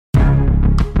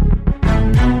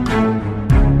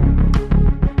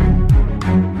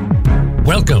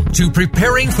to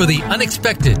Preparing for the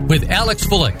Unexpected with Alex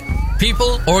Fullick.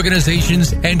 People,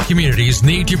 organizations, and communities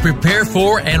need to prepare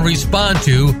for and respond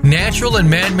to natural and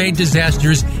man-made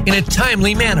disasters in a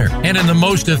timely manner and in the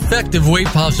most effective way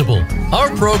possible.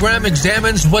 Our program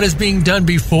examines what is being done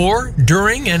before,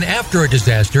 during, and after a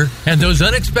disaster and those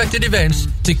unexpected events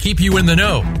to keep you in the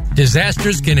know.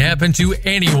 Disasters can happen to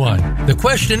anyone. The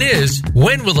question is,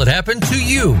 when will it happen to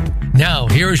you? Now,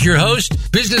 here is your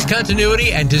host, business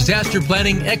continuity and disaster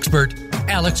planning expert,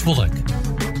 Alex Fullick.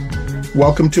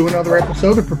 Welcome to another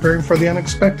episode of Preparing for the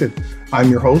Unexpected. I'm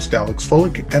your host, Alex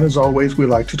Fullick, and as always, we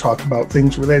like to talk about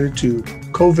things related to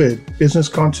COVID, business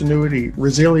continuity,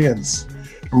 resilience,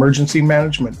 emergency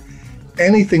management,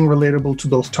 anything relatable to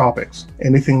those topics,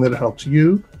 anything that helps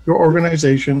you, your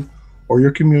organization, or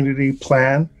your community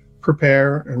plan,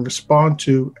 prepare, and respond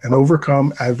to and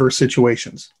overcome adverse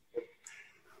situations.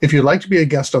 If you'd like to be a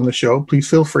guest on the show, please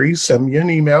feel free, send me an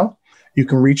email. You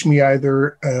can reach me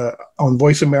either on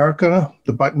Voice America,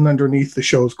 the button underneath the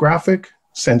show's graphic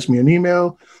sends me an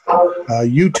email.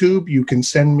 YouTube, you can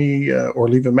send me or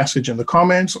leave a message in the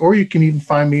comments, or you can even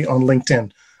find me on LinkedIn.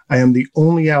 I am the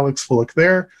only Alex Fullick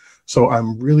there, so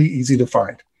I'm really easy to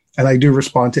find. And I do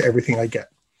respond to everything I get.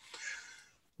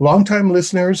 Longtime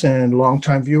listeners and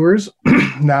longtime viewers,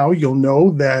 now you'll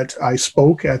know that I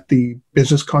spoke at the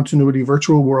Business Continuity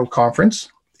Virtual World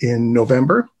Conference in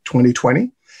November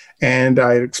 2020. And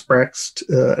I expressed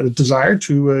a desire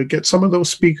to get some of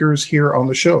those speakers here on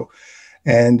the show.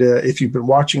 And if you've been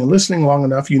watching and listening long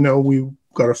enough, you know we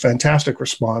got a fantastic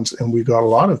response, and we got a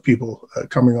lot of people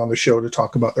coming on the show to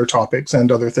talk about their topics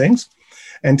and other things.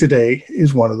 And today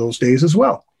is one of those days as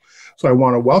well. So I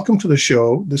want to welcome to the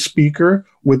show the speaker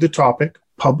with the topic,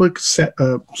 public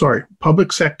sector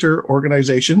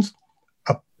organizations,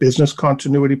 a business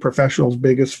continuity professional's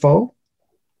biggest foe.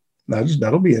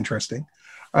 That'll be interesting.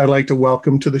 I'd like to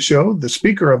welcome to the show the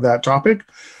speaker of that topic,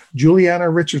 Juliana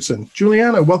Richardson.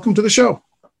 Juliana, welcome to the show.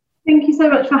 Thank you so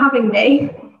much for having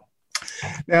me.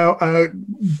 Now,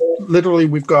 literally,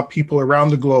 we've got people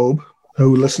around the globe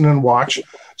who listen and watch.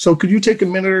 So could you take a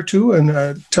minute or two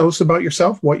and tell us about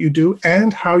yourself, what you do,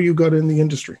 and how you got in the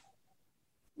industry?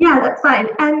 Yeah, that's fine.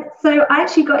 So I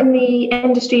actually got in the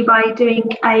industry by doing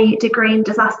a degree in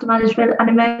disaster management and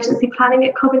emergency planning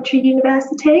at Coventry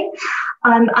University.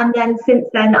 And then since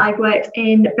then, I've worked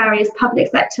in various public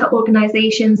sector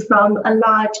organisations, from a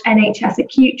large NHS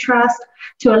acute trust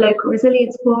to a local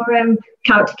resilience forum,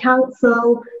 county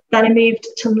council. Then I moved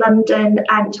to London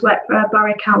and to work for a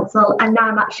borough council, and now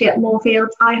I'm actually at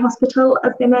Moorfields Eye Hospital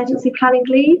as the emergency planning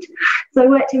lead. So I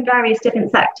worked in various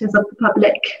different sectors of the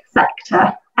public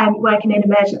sector, working in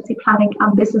emergency planning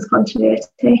and business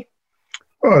continuity.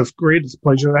 Oh, it's great. It's a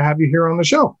pleasure to have you here on the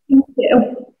show. Thank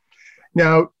you.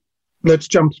 Now, let's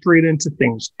jump straight into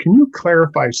things. Can you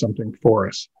clarify something for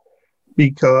us?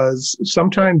 Because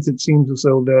sometimes it seems as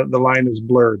though the line is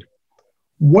blurred.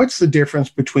 What's the difference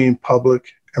between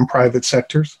public and private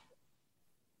sectors?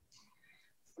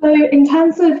 So in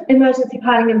terms of emergency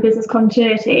planning and business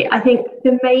continuity, I think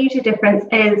the major difference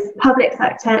is public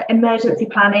sector emergency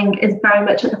planning is very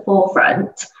much at the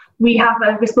forefront. We have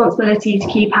a responsibility to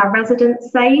keep our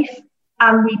residents safe,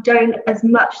 and we don't as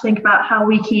much think about how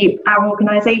we keep our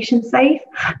organisation safe,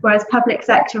 whereas private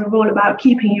sector are all about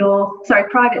keeping your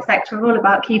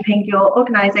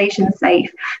organisation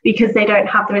safe, because they don't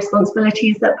have the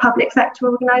responsibilities that public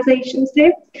sector organisations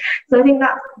do. So I think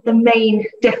that's the main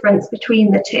difference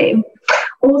between the two.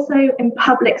 Also, in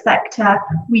public sector,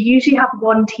 we usually have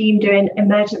one team doing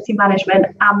emergency management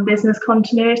and business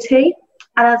continuity.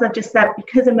 And as I've just said,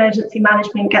 because emergency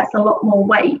management gets a lot more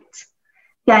weight,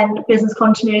 then business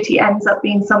continuity ends up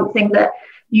being something that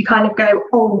you kind of go,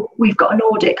 oh, we've got an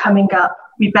audit coming up,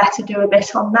 we better do a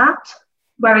bit on that.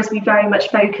 Whereas we very much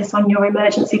focus on your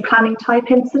emergency planning type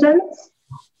incidents.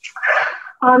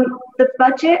 The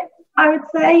budget, I would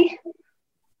say,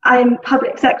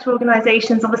 public sector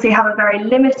organisations obviously have a very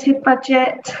limited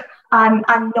budget,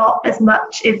 and not as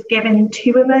much is given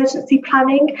to emergency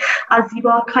planning, as you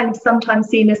are kind of sometimes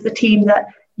seen as the team that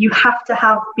you have to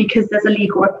have because there's a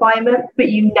legal requirement, but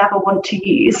you never want to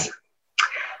use.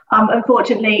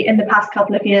 Unfortunately, in the past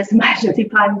couple of years, emergency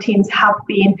planning teams have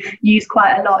been used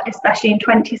quite a lot, especially in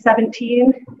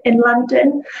 2017 in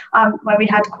London, where we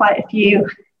had quite a few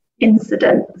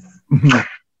incidents.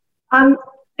 Mm-hmm.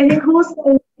 I think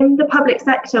also in the public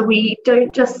sector, we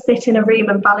don't just sit in a room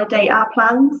and validate our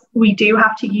plans. We do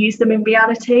have to use them in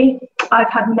reality. I've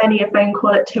had many a phone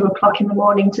call at 2:00 in the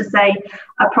morning to say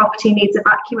a property needs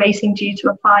evacuating due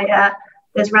to a fire.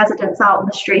 There's residents out on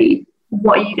the street.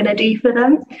 What are you going to do for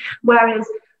them? Whereas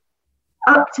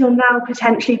up till now,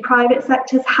 potentially private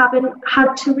sectors haven't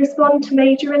had to respond to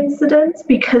major incidents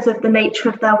because of the nature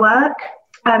of their work.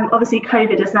 Obviously,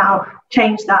 COVID has now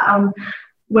changed that, and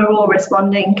we're all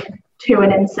responding to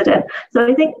an incident. So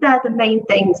I think they're the main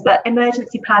things, but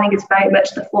emergency planning is very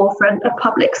much the forefront of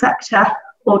public sector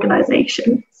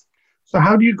organisations. So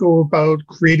how do you go about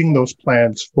creating those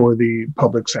plans for the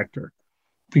public sector?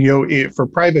 For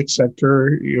private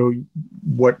sector,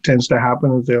 what tends to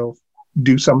happen is they'll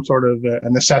do some sort of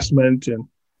an assessment and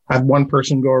have one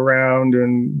person go around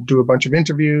and do a bunch of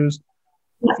interviews,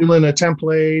 fill in a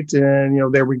template,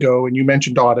 and there we go. And you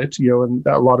mentioned audit, and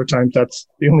a lot of times that's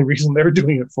the only reason they're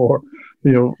doing it for,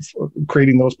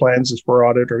 creating those plans is for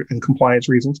audit and compliance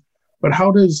reasons. But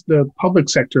how does the public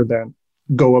sector then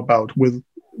go about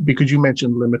because you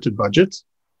mentioned limited budgets,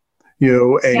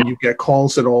 and you get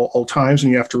calls at all times,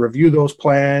 and you have to review those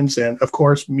plans. And of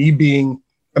course, me being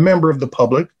a member of the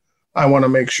public, I want to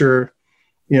make sure,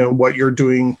 what you're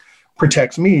doing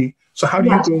protects me. So how do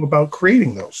you go about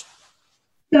creating those?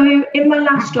 So in my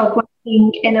last job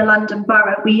working in a London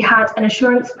borough, we had an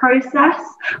assurance process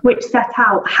which set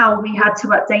out how we had to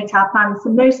update our plans. So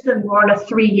most of them were on a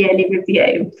 3-yearly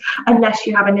review, unless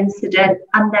you have an incident,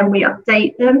 and then we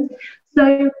update them.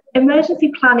 So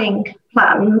emergency planning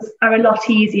plans are a lot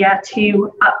easier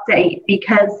to update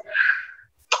because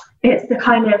it's the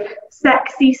kind of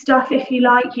sexy stuff, if you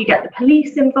like. You get the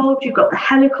police involved, you've got the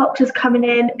helicopters coming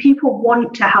in. People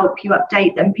want to help you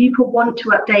update them. People want to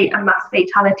update a mass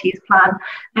fatalities plan,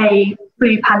 a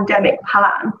flu pandemic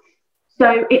plan.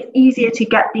 So it's easier to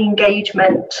get the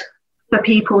engagement for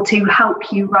people to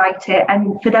help you write it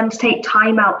and for them to take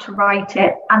time out to write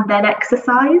it and then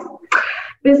exercise.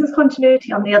 Business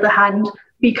continuity, on the other hand,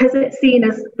 because it's seen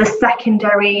as the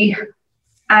secondary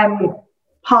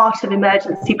part of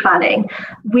emergency planning,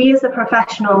 we as the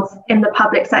professionals in the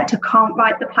public sector can't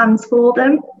write the plans for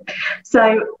them.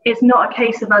 So it's not a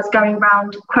case of us going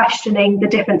around questioning the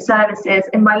different services.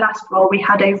 In my last role, we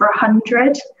had over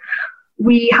 100.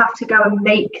 We have to go and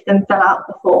make them fill out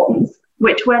the forms,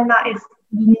 which when that is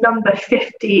number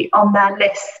 50 on their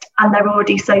list and they're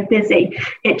already so busy,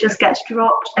 it just gets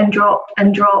dropped and dropped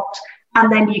and dropped. And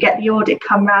then you get the audit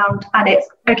come round and it's,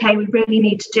 okay, we really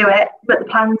need to do it, but the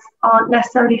plans aren't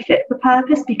necessarily fit for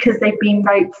purpose because they've been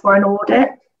wrote for an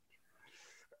audit.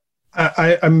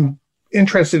 I'm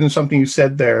interested in something you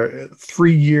said there,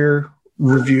 3-year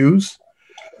reviews.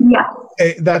 Yeah.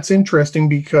 That's interesting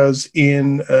because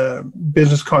in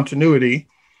business continuity,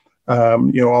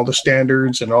 all the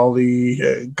standards and all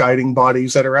the guiding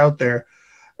bodies that are out there,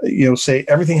 say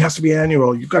everything has to be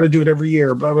annual. You've got to do it every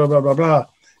year, blah, blah, blah, blah, blah.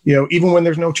 Even when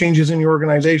there's no changes in your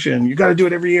organization, you got to do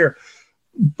it every year.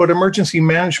 But emergency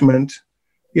management,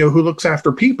 who looks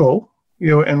after people,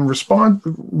 and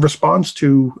responds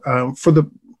to,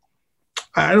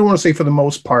 I don't want to say for the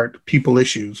most part, people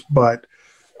issues, but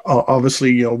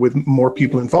obviously, with more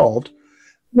people involved,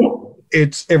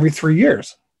 it's every 3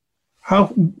 years.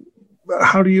 How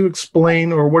do you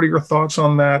explain, or what are your thoughts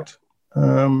on that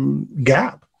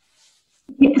gap?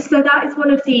 So that is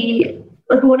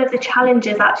one of the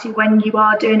challenges actually when you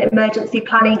are doing emergency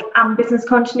planning and business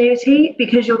continuity,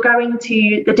 because you're going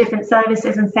to the different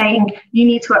services and saying you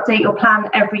need to update your plan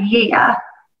every year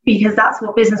because that's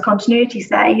what business continuity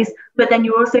says. But then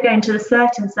you're also going to the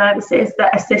certain services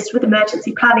that assist with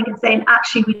emergency planning and saying,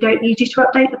 actually, we don't need you to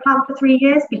update the plan for 3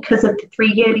 years because of the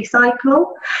 3-yearly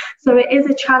cycle. So it is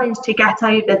a challenge to get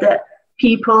over that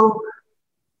people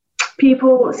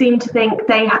seem to think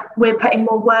we're putting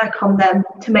more work on them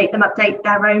to make them update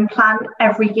their own plan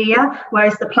every year,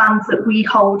 whereas the plans that we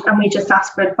hold and we just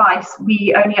ask for advice,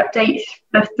 we only update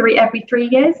every 3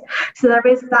 years. So there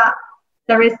is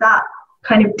that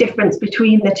kind of difference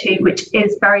between the two, which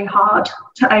is very hard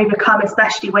to overcome,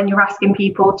 especially when you're asking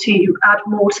people to add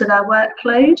more to their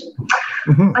workload.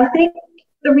 Mm-hmm. I think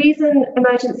the reason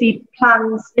emergency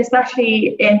plans,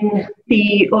 especially in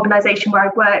the organisation where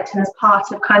I've worked and as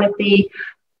part of kind of the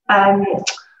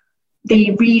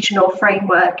regional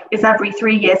framework, is every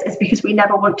 3 years, is because we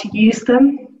never want to use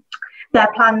them.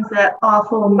 They're plans that are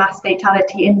for mass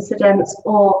fatality incidents,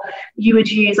 or you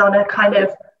would use on a kind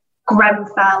of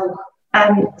Grenfell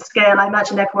scale. I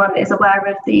imagine everyone is aware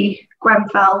of the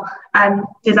Grenfell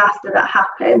disaster that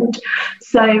happened.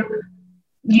 So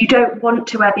you don't want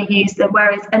to ever use them,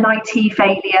 whereas an IT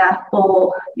failure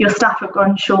or your staff have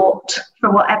gone short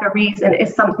for whatever reason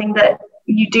is something that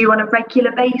you do on a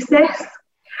regular basis.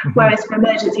 Mm-hmm. Whereas for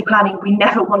emergency planning, we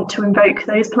never want to invoke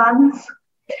those plans.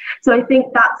 So I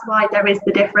think that's why there is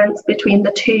the difference between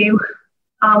the two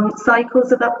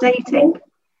cycles of updating.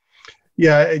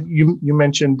 Yeah, you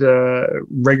mentioned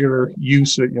regular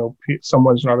use.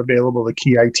 Someone's not available, a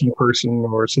key IT person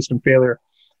or a system failure.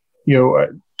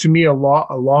 To me, a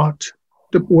lot.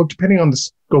 Well, depending on the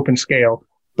scope and scale,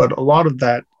 but a lot of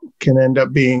that can end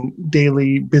up being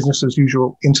daily business as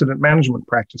usual incident management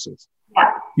practices.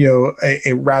 Yeah.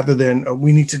 Rather than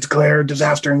we need to declare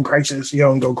disaster and crisis,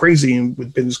 and go crazy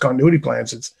with business continuity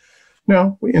plans. It's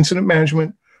incident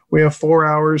management. We have 4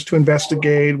 hours to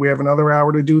investigate. We have another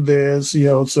hour to do this,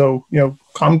 so,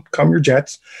 calm your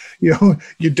jets.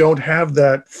 You don't have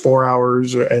that 4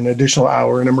 hours or an additional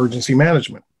hour in emergency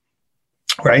management,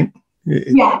 right?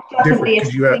 Yeah, definitely.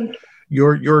 Because you have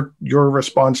your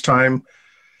response time,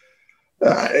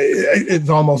 it's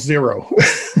almost zero.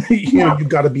 You've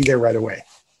got to be there right away.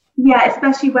 Yeah,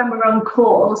 especially when we're on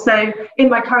call. So in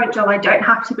my current job, I don't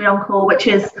have to be on call, which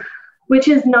is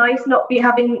nice,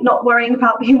 not worrying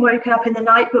about being woken up in the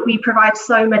night, but we provide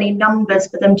so many numbers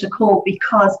for them to call,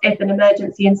 because if an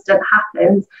emergency incident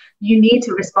happens, you need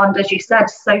to respond, as you said,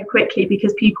 so quickly,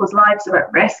 because people's lives are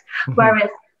at risk. Mm-hmm. Whereas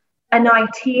an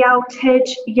IT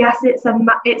outage, yes, it's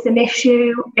an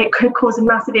issue. It could cause a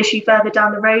massive issue further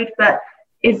down the road, but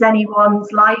is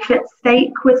anyone's life at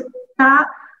stake with that?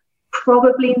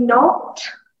 Probably not.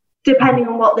 Depending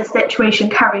on what the situation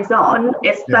carries on,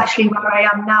 especially where I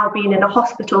am now, being in a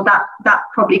hospital, that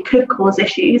probably could cause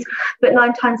issues. But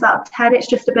 9 times out of 10, it's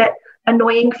just a bit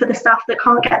annoying for the staff that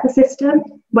can't get the system.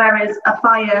 Whereas a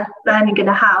fire burning in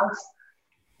a house,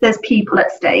 there's people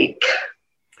at stake.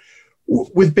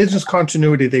 With business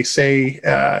continuity, they say,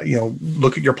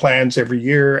 look at your plans every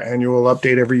year, annual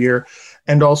update every year,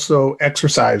 and also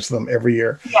exercise them every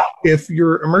year. Yeah. If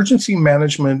your emergency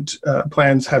management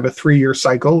plans have a 3-year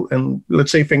cycle, and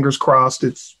let's say, fingers crossed,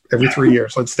 it's every 3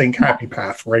 years. Let's think happy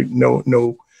path, right?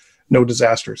 No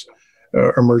disasters,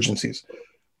 emergencies.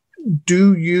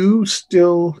 Do you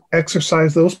still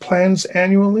exercise those plans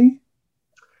annually?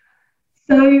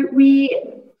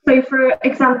 So for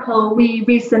example, we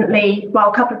recently,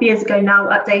 a couple of years ago now,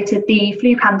 updated the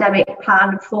flu pandemic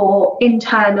plan for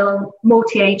internal,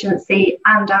 multi-agency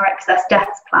and our excess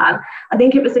deaths plan. I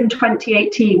think it was in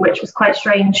 2018, which was quite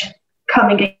strange.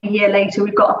 Coming a year later,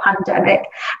 we've got a pandemic,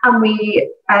 and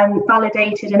we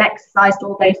validated and exercised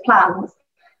all those plans.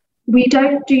 We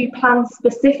don't do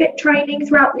plan-specific training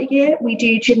throughout the year. We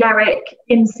do generic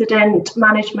incident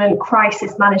management,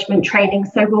 crisis management training.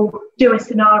 So we'll do a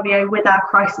scenario with our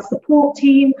crisis support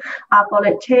team, our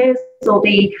volunteers, or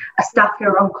the staff who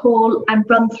are on call, and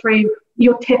run through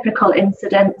your typical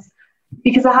incidents.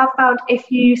 Because I have found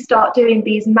if you start doing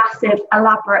these massive,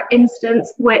 elaborate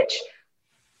incidents, which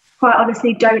quite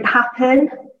honestly don't happen,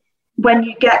 when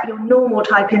you get your normal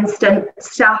type incident,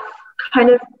 staff kind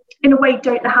of, in a way,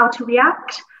 don't know how to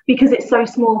react, because it's so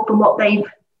small from what they've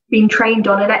been trained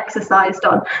on and exercised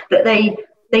on, that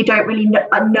they don't really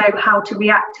know how to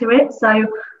react to it. So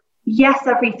yes,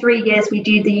 every 3 years we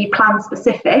do the plan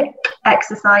specific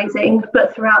exercising,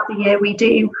 but throughout the year we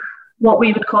do what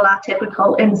we would call our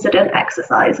typical incident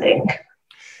exercising.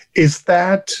 Is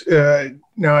that,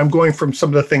 now I'm going from some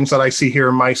of the things that I see here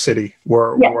in my city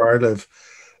where I live.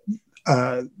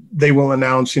 They will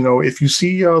announce, if you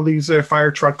see all these fire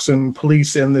trucks and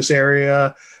police in this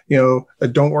area,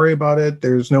 don't worry about it.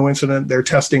 There's no incident. They're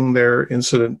testing their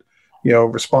incident,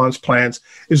 response plans.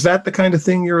 Is that the kind of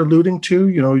thing you're alluding to?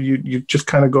 You just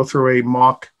kind of go through a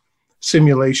mock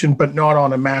simulation, but not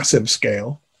on a massive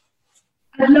scale.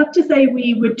 I'd love to say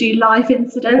we would do live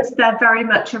incidents. They're very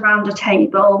much around a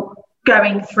table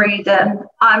going through them.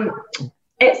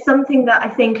 It's something that I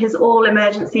think as all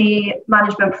emergency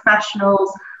management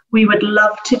professionals, we would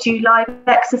love to do live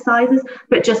exercises,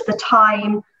 but just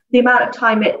the amount of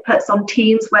time it puts on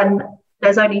teams when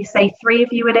there's only, say, 3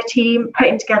 of you in a team,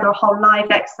 putting together a whole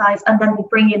live exercise and then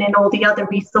bringing in all the other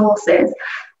resources,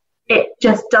 it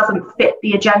just doesn't fit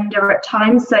the agenda at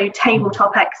times. So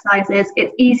tabletop exercises,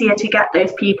 it's easier to get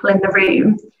those people in the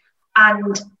room,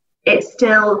 and it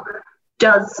still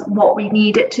does what we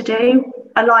need it to do.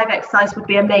 A live exercise would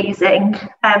be amazing,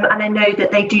 and I know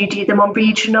that they do them on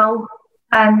regional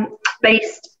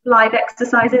based live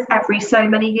exercises every so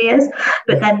many years,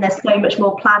 but then there's so much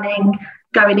more planning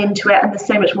going into it, and there's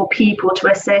so much more people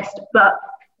to assist. But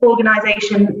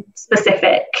organisation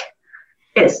specific,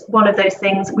 it's one of those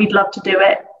things we'd love to do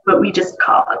it, but we just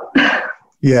can't.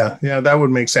 Yeah, that would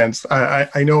make sense.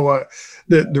 I know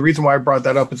the reason why I brought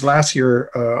that up is last year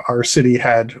our city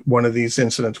had one of these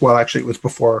incidents. Well, actually, it was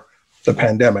before the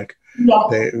pandemic. Yeah.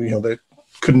 They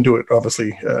couldn't do it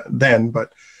obviously then,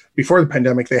 but before the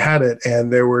pandemic they had it,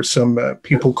 and there were some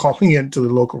people calling into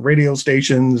the local radio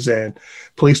stations and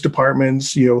police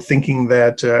departments, thinking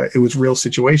that it was a real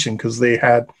situation because they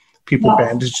had people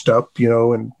bandaged up,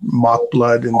 and mock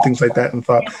blood and things like that, and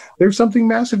thought there's something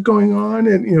massive going on.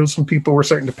 And, some people were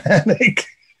starting to panic.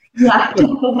 Yeah.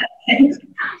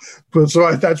 But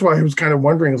so that's why I was kind of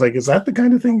wondering, is that the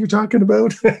kind of thing you're talking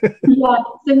about? So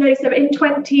in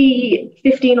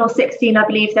 2015 or 16, I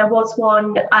believe there was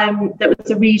one that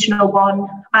was a regional one,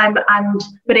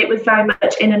 but it was very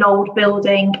much in an old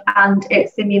building, and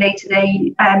it simulated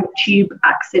a tube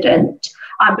accident.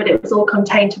 But it was all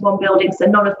contained to one building, so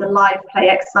none of the live play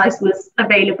exercise was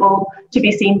available to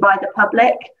be seen by the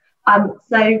public.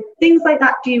 So things like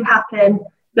that do happen,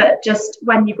 but just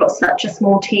when you've got such a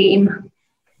small team,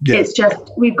 it's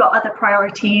just we've got other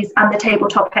priorities, and the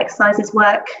tabletop exercises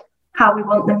work how we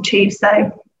want them to.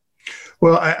 So,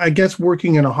 well, I guess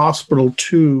working in a hospital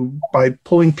too, by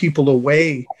pulling people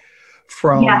away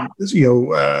from,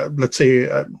 let's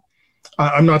say,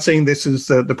 I'm not saying this is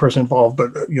the person involved,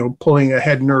 but, pulling a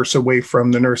head nurse away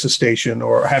from the nurse's station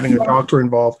or having a doctor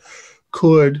involved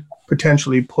could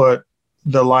potentially put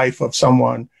the life of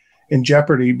someone in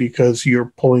jeopardy, because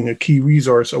you're pulling a key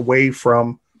resource away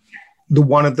from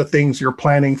one of the things you're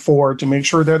planning for to make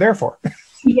sure they're there for. So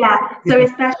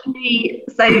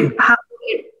how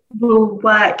it will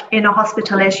work in a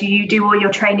hospital is you do all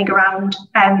your training around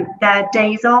their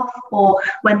days off, or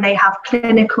when they have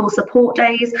clinical support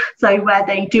days. So where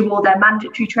they do all their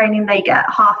mandatory training, they get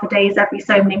half a days every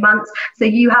so many months. So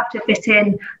you have to fit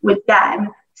in with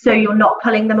them, so you're not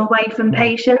pulling them away from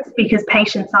patients, because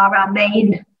patients are our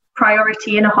main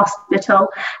priority in a hospital.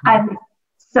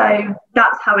 So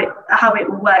that's how it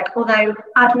will work. Although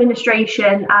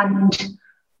administration and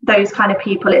those kind of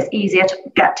people, it's easier to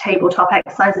get tabletop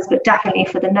exercises, but definitely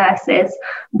for the nurses,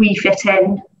 we fit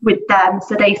in with them,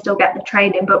 so they still get the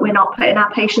training, but we're not putting our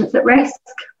patients at risk.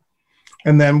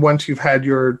 And then once you've had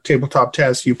your tabletop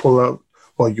test, you pull out,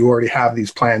 you already have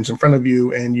these plans in front of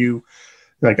you, and you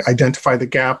identify the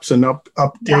gaps and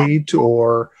update,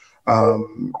 or,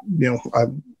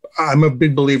 I'm a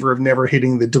big believer of never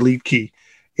hitting the delete key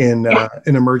in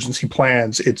emergency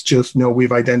plans. It's just,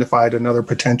 we've identified another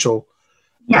potential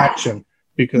action,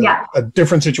 because a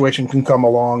different situation can come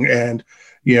along, and,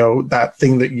 that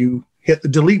thing that you hit the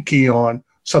delete key on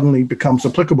suddenly becomes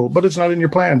applicable, but it's not in your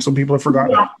plan, so people have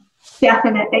forgotten.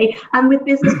 Definitely. And with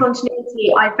business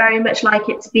continuity, I very much like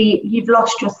it to be, you've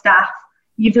lost your staff,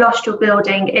 you've lost your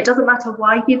building. It doesn't matter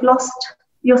why you've lost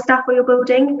your staff or your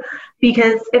building,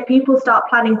 because if people start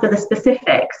planning for the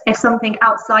specifics, if something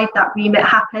outside that remit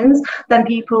happens, then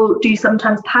people do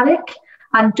sometimes panic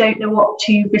and don't know what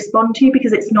to respond to,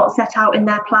 because it's not set out in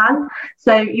their plan.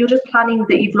 So you're just planning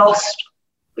that you've lost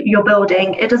your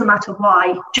building. It doesn't matter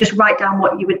why, just write down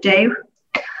what you would do.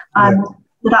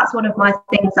 So that's one of my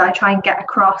things that I try and get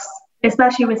across,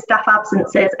 especially with staff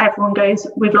absences. Everyone goes,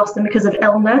 we've lost them because of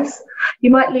illness. You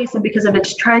might lose them because of a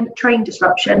train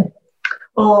disruption,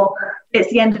 or it's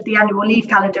the end of the annual leave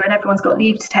calendar and everyone's got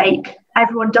leave to take.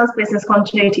 Everyone does business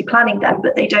continuity planning then,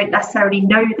 but they don't necessarily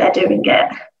know they're doing it.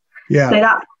 So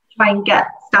that's try and get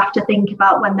staff to think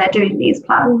about when they're doing these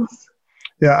plans.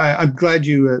 I'm glad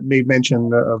you made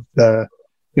mention of the,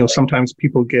 sometimes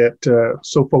people get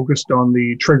so focused on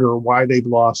the trigger why they've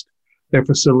lost their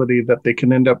facility that they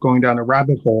can end up going down a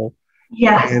rabbit hole.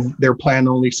 And their plan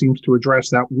only seems to address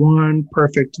that one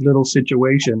perfect little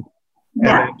situation. And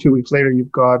then 2 weeks later,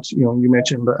 you've got, you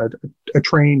mentioned a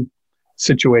train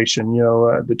situation,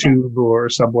 the tube or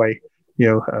subway,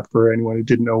 for anyone who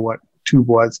didn't know what tube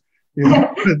was,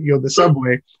 the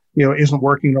subway, isn't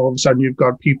working. All of a sudden, you've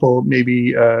got people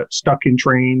maybe stuck in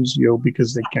trains,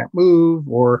 because they can't move,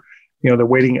 or, they're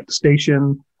waiting at the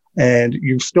station, and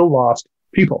you've still lost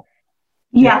people.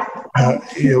 But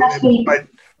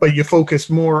you focus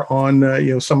more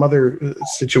on, some other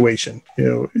situation,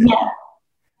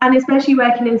 And especially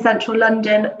working in central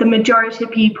London, the majority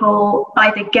of people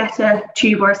either get a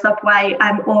tube or a subway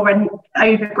or an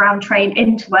overground train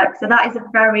into work. So that is a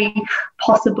very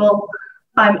possible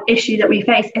issue that we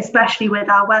face, especially with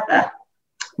our weather.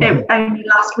 Only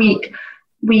last week,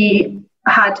 we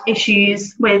had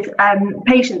issues with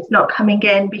patients not coming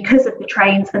in because of the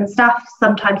trains, and staff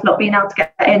sometimes not being able to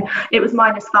get in. It was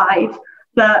 -5,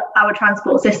 but our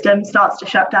transport system starts to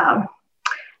shut down.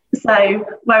 So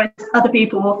whereas other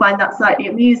people will find that slightly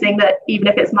amusing, that even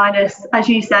if it's minus, as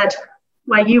you said,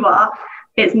 where you are,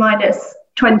 it's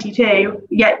 -22,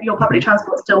 yet your public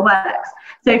transport still works.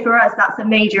 So for us, that's a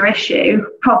major issue,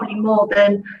 probably more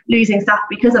than losing staff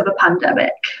because of a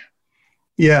pandemic.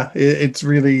 Yeah, it's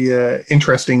really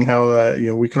interesting how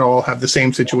we can all have the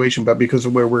same situation, but because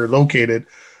of where we're located,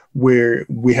 where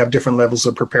we have different levels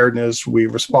of preparedness, we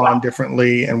respond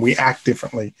differently, and we act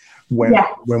differently when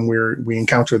we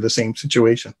encounter the same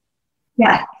situation.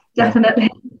 Yeah, definitely.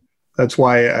 That's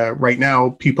why right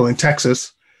now people in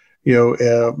Texas, in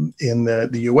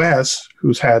the US,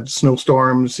 who's had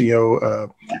snowstorms,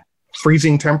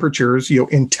 freezing temperatures,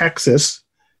 in Texas,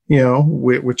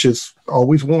 which is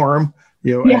always warm,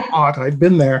 and hot. I've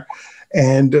been there,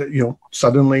 and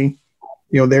suddenly,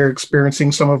 they're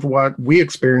experiencing some of what we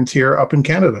experience here up in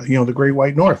Canada, the Great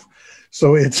White North.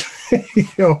 So it's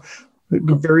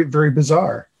very, very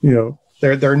bizarre.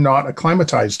 They're not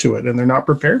acclimatized to it, and they're not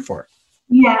prepared for it.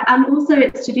 Yeah, and also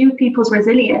it's to do with people's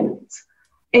resilience.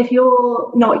 If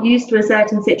you're not used to a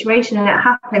certain situation and it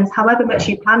happens, however much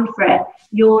you plan for it,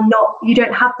 you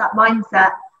don't have that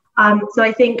mindset. So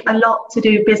I think a lot to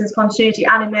do with business continuity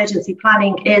and emergency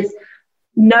planning is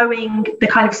knowing the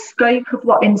kind of scope of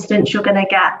what incidents you're going to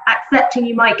get, accepting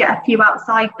you might get a few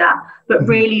outside that, but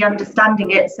really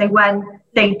understanding it. So when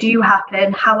they do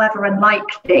happen, however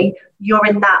unlikely, you're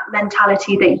in that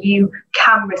mentality that you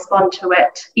can respond to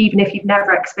it, even if you've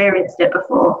never experienced it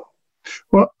before.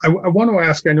 Well, I want to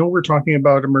ask, I know we're talking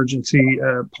about emergency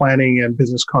planning and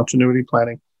business continuity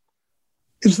planning.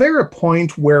 Is there a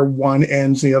point where one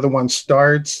ends, the other one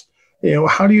starts?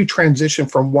 How do you transition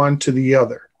from one to the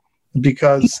other?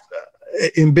 Because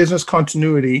in business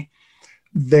continuity,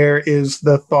 there is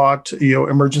the thought,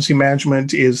 emergency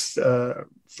management is,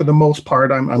 for the most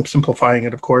part, I'm simplifying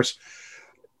it, of course,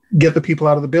 get the people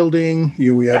out of the building.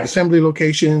 We have assembly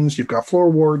locations, you've got floor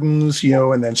wardens,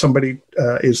 and then somebody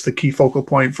is the key focal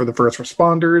point for the first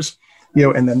responders,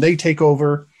 and then they take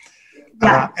over.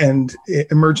 And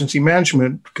emergency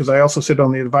management, because I also sit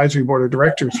on the advisory board of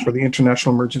directors for the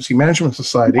International Emergency Management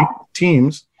Society,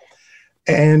 teams,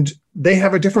 and they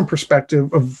have a different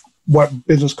perspective of what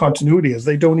business continuity is.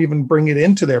 They don't even bring it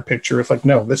into their picture. It's like,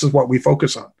 no, this is what we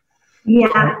focus on.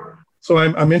 Yeah. So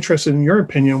I'm interested in your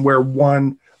opinion, where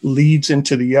one leads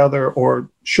into the other, or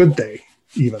should they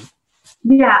even?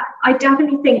 Yeah, I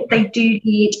definitely think they do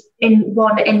lead in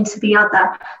one into the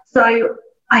other. So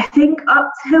I think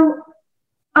up till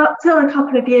a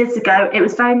couple of years ago, it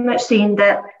was very much seen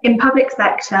that in public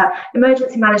sector,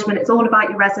 emergency management, it's all about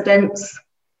your residents.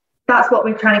 That's what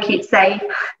we're trying to keep safe.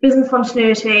 Business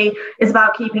continuity is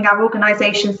about keeping our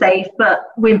organisation safe,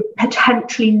 but we're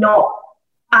potentially not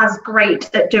as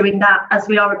great at doing that as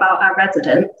we are about our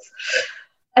residents.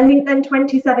 I think then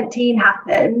 2017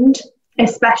 happened,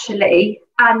 especially,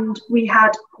 and we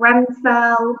had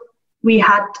Grenfell, we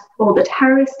had all the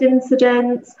terrorist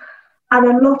incidents, and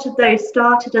a lot of those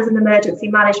started as an emergency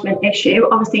management issue,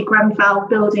 obviously Grenfell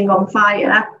building on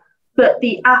fire, but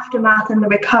the aftermath and the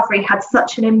recovery had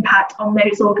such an impact on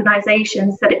those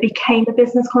organisations that it became a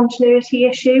business continuity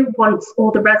issue once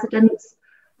all the residents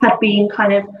had been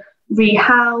kind of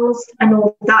rehoused and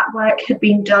all that work had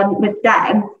been done with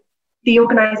them. The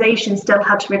organisation still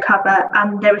had to recover,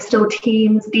 and there were still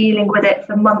teams dealing with it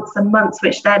for months and months,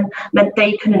 which then meant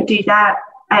they couldn't do their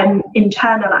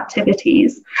internal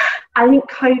activities. I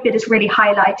think COVID has really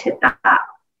highlighted that.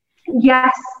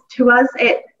 Yes, to us,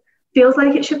 it feels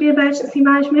like it should be emergency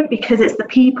management because it's the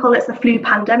people, it's the flu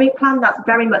pandemic plan, that's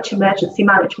very much emergency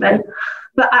management.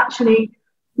 But actually,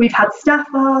 we've had staff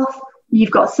off,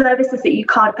 you've got services that you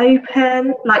can't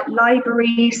open, like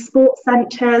libraries, sports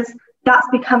centres. That's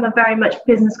become a very much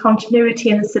business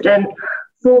continuity incident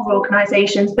for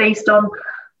organisations based on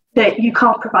that you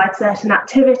can't provide certain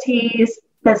activities,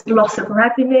 there's loss of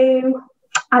revenue.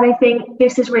 And I think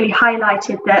this has really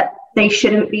highlighted that they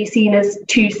shouldn't be seen as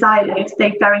two silos.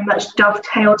 They very much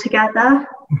dovetail together,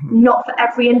 not for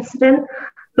every incident,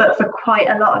 but for quite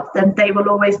a lot of them, they will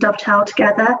always dovetail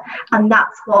together. And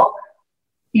that's what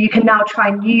you can now try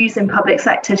and use in public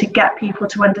sector to get people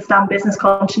to understand business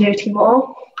continuity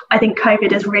more. I think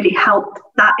COVID has really helped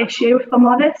that issue, if I'm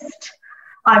honest.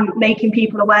 I'm making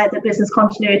people aware that business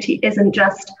continuity isn't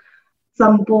just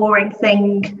some boring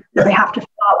thing that they have to fill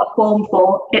out a form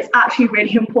for. It's actually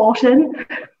really important.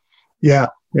 Yeah,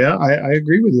 I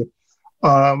agree with you.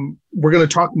 We're going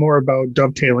to talk more about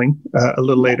dovetailing a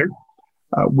little later.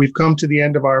 We've come to the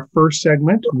end of our first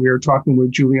segment. We are talking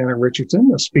with Juliana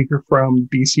Richardson, a speaker from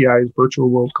BCI's Virtual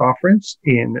World Conference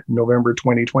in November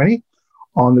 2020,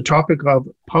 on the topic of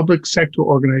public sector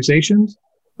organizations,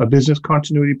 a business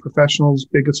continuity professional's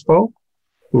biggest foe.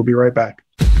 We'll be right back.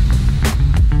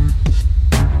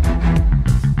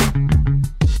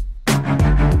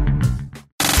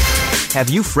 Have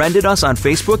you friended us on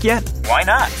Facebook yet? Why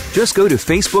not? Just go to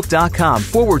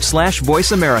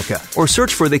facebook.com/Voice America or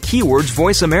search for the keywords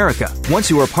Voice America. Once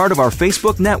you are part of our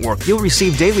Facebook network, you'll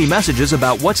receive daily messages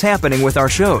about what's happening with our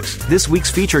shows, this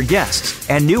week's featured guests,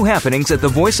 and new happenings at the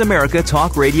Voice America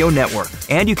Talk Radio Network.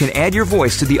 And you can add your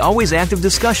voice to the always active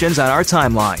discussions on our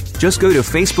timeline. Just go to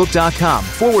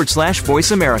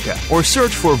facebook.com/Voice America or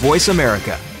search for Voice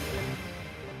America.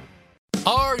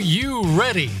 Are you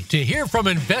ready to hear from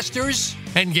investors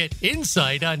and get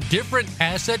insight on different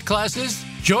asset classes?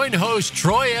 Join host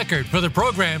Troy Eckert for the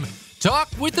program Talk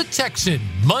with the Texan,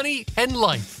 Money and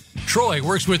Life. Troy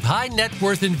works with high net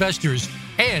worth investors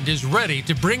and is ready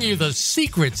to bring you the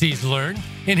secrets he's learned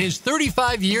in his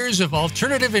 35 years of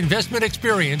alternative investment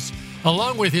experience,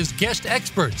 along with his guest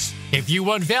experts. If you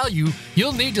want value,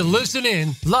 you'll need to listen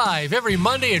in live every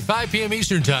Monday at 5 p.m.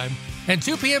 Eastern Time and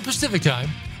 2 p.m. Pacific Time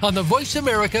on the Voice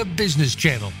America Business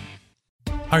Channel.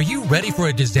 Are you ready for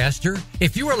a disaster?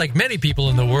 If you are like many people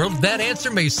in the world, that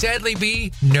answer may sadly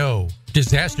be no.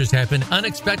 Disasters happen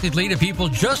unexpectedly to people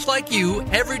just like you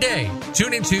every day.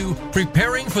 Tune into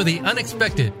Preparing for the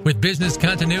Unexpected with business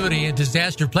continuity and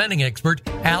disaster planning expert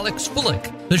Alex Fullick.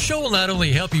 The show will not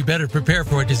only help you better prepare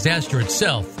for a disaster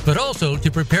itself, but also to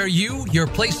prepare you, your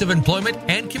place of employment,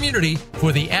 and community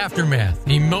for the aftermath,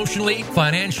 emotionally,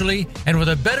 financially, and with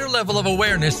a better level of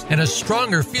awareness and a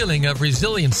stronger feeling of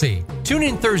resiliency. Tune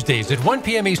in Thursdays at 1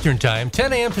 p.m. Eastern Time,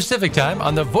 10 a.m. Pacific Time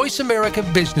on the Voice America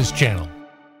Business Channel.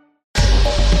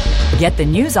 Get the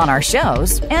news on our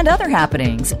shows and other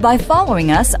happenings by following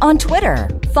us on Twitter.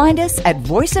 Find us at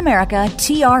Voice America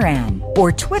TRN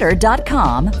or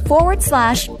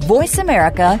twitter.com/Voice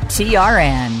America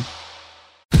TRN.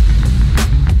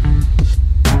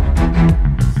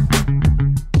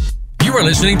 You are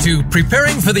listening to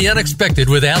Preparing for the Unexpected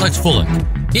with Alex Fullick.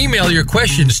 Email your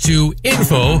questions to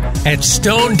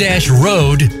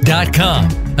info@stone-road.com.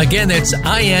 Again, that's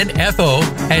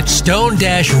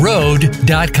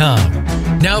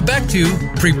info@stone-road.com. Now back to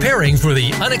Preparing for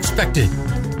the Unexpected.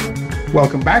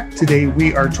 Welcome back. Today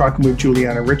we are talking with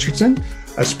Juliana Richardson,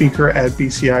 a speaker at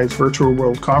BCI's Virtual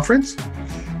World Conference,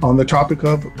 on the topic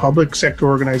of public sector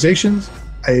organizations,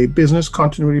 a business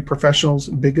continuity professional's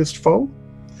biggest foe.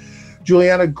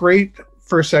 Juliana, great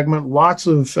first segment. Lots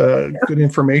of good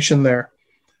information there.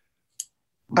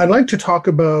 I'd like to talk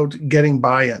about getting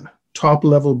buy-in,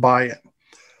 top-level buy-in.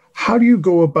 How do you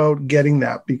go about getting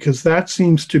that? Because that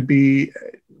seems to be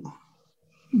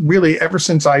really, ever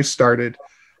since I started,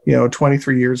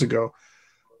 23 years ago,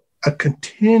 a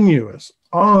continuous,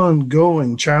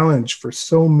 ongoing challenge for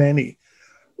so many.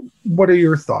 What are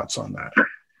your thoughts on that?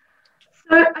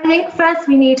 So I think first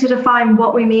we need to define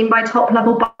what we mean by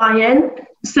top-level buy-in.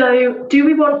 So do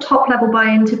we want top-level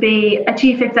buy-in to be a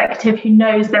chief executive who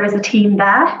knows there is a team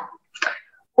there?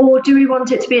 Or do we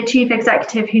want it to be a chief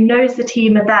executive who knows the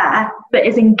team are there, but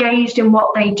is engaged in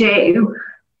what they do,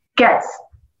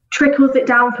 trickles it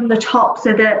down from the top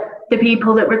so that the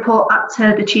people that report up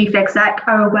to the chief exec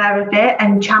are aware of it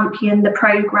and champion the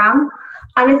program?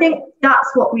 And I think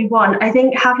that's what we want. I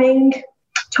think having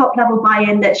top-level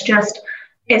buy-in that's just,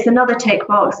 it's another tick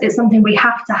box. It's something we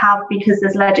have to have because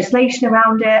there's legislation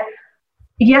around it.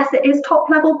 Yes, it is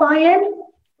top-level buy-in,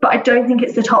 but I don't think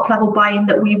it's the top-level buy-in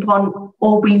that we want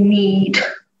or we need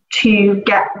to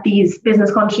get these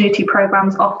business continuity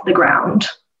programs off the ground.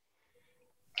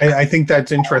 I think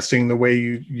that's interesting, the way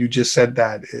you just said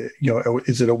that.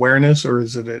 Is it awareness or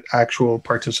is it actual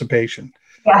participation?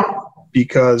 Yeah.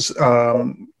 Because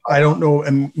I don't know,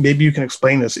 and maybe you can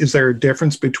explain this. Is there a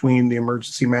difference between the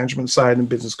emergency management side and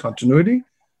business continuity?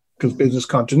 Because business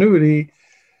continuity,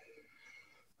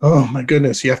 oh my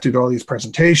goodness, you have to do all these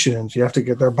presentations. You have to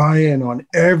get their buy-in on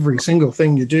every single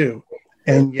thing you do.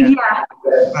 And yet,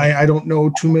 I don't know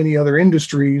too many other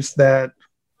industries that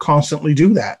constantly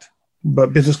do that,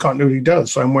 but business continuity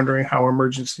does. So I'm wondering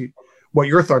what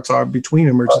your thoughts are between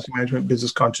emergency management,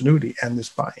 business continuity, and this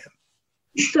buy-in.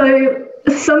 So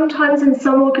sometimes in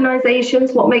some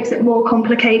organizations, what makes it more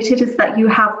complicated is that you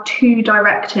have two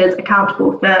directors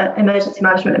accountable for emergency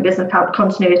management and business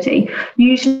continuity.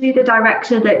 Usually the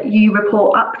director that you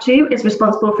report up to is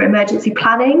responsible for emergency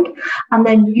planning, and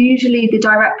then usually the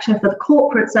director for the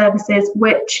corporate services,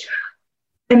 which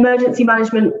emergency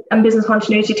management and business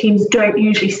continuity teams don't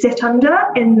usually sit under,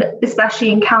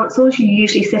 especially in councils. You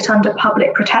usually sit under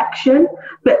public protection,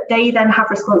 but they then have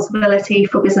responsibility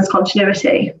for business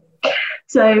continuity.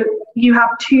 So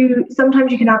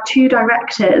sometimes you can have two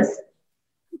directors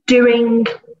having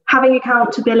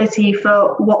accountability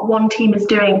for what one team is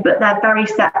doing, but they're very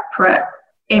separate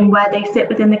in where they sit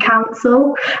within the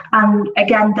council. And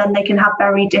again, then they can have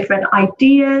very different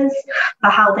ideas for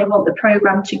how they want the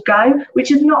programme to go, which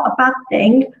is not a bad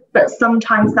thing, but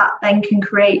sometimes that then can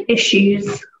create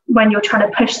issues when you're trying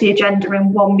to push the agenda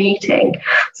in one meeting.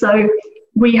 So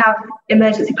we have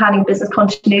emergency planning business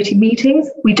continuity meetings.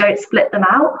 We don't split them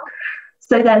out.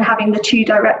 So then having the two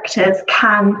directors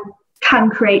can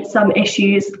create some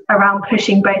issues around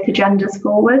pushing both agendas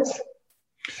forwards.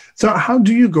 So how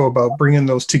do you go about bringing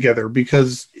those together?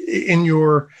 Because in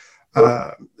your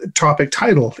topic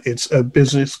title, it's a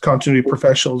business continuity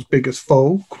professional's biggest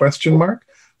foe, ?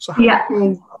 So how do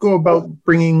you go about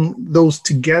bringing those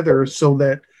together so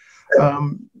that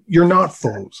you're not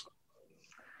foes?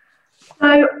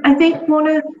 So I think one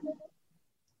of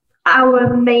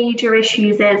our major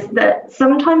issues is that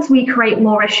sometimes we create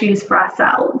more issues for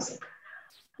ourselves.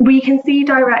 We can see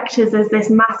directors as this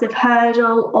massive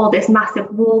hurdle or this massive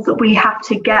wall that we have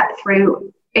to get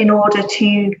through in order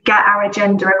to get our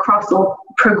agenda across or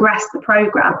progress the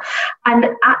programme. And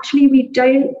actually, we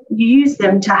don't use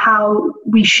them to how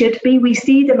we should be. We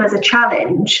see them as a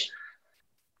challenge.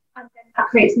 And then that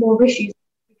creates more issues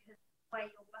because where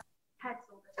you're butting heads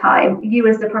all the time, you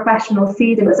as the professional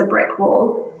see them as a brick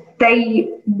wall. They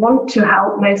want to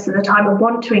help most of the time and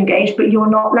want to engage, but you're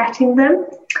not letting them.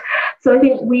 So I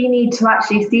think we need to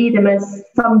actually see them as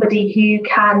somebody who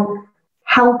can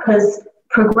help us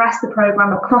progress the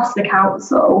programme across the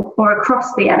council or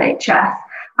across the NHS.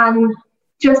 And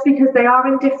just because they are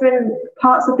in different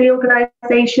parts of the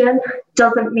organisation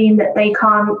doesn't mean that they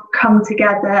can't come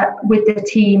together with the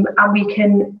team and we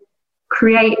can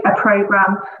create a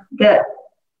programme that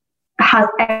has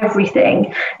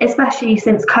everything, especially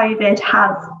since COVID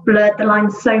has blurred the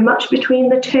lines so much between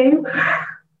the two.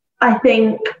 I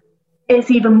think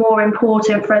it's even more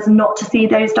important for us not to see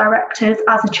those directors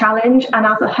as a challenge and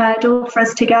as a hurdle for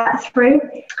us to get through.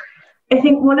 I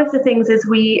think one of the things is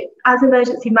we, as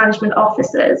emergency management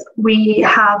officers, we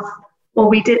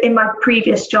did in my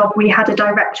previous job, we had a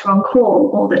director on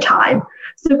call all the time.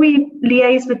 So we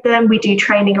liaise with them, we do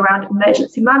training around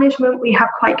emergency management, we have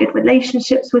quite good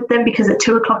relationships with them because at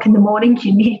 2:00 in the morning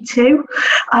you need to.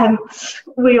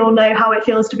 We all know how it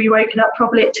feels to be woken up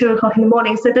probably at 2:00 in the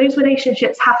morning. So those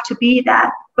relationships have to be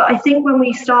there. But I think when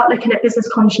we start looking at business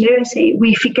continuity,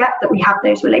 we forget that we have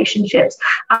those relationships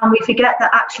and we forget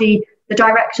that actually the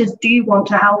directors do want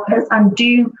to help us and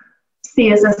do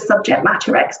see us as subject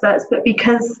matter experts, but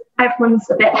because everyone's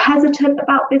a bit hesitant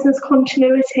about business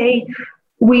continuity,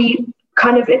 we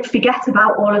kind of forget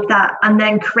about all of that and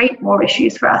then create more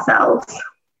issues for ourselves.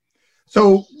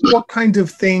 So what kind of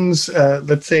things,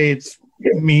 let's say it's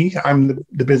me, I'm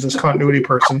the business continuity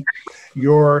person,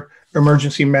 your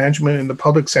emergency management in the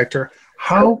public sector,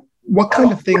 what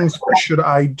kind of things should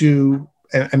I do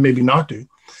and maybe not do,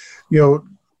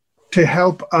 to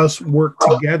help us work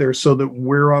together so that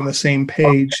we're on the same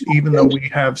page, even though we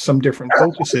have some different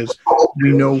focuses,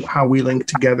 we know how we link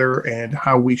together and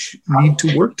how we need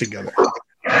to work together?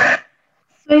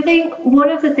 So I think one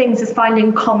of the things is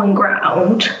finding common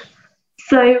ground.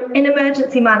 So in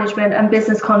emergency management and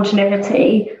business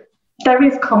continuity, there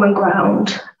is common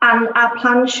ground and our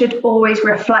plan should always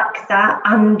reflect that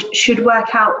and should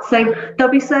work out. So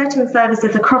there'll be certain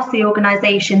services across the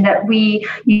organisation that we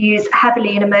use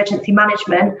heavily in emergency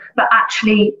management, but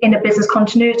actually in a business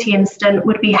continuity incident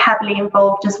would be heavily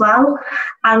involved as well.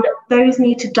 And those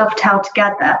need to dovetail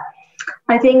together.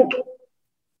 I think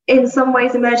in some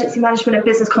ways, emergency management and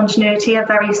business continuity are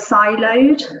very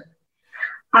siloed.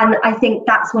 And I think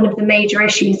that's one of the major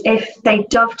issues if they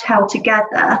dovetail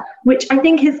together, which I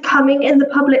think is coming in the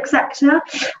public sector,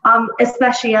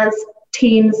 especially as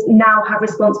teams now have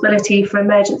responsibility for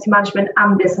emergency management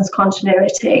and business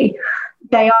continuity.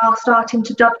 They are starting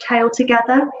to dovetail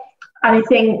together. And I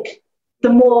think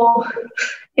the more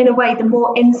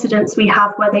incidents we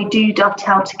have where they do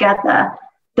dovetail together,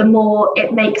 the more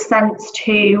it makes sense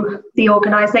to the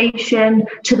organisation,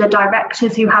 to the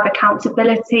directors who have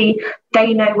accountability.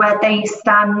 They know where they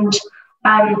stand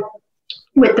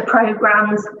with the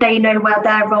programmes, they know where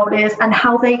their role is and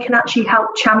how they can actually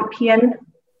help champion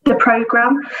the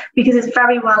programme, because it's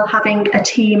very well having a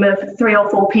team of 3 or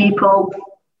 4 people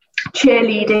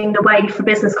cheerleading the way for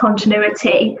business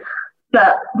continuity,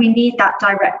 but we need that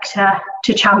director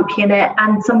to champion it.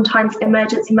 And sometimes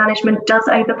emergency management does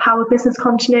overpower business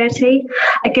continuity.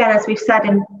 Again, as we've said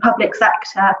in public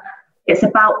sector, it's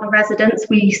about the residents.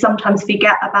 We sometimes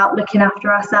forget about looking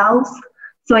after ourselves.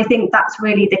 So I think that's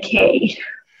really the key.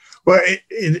 Well,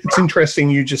 it's interesting.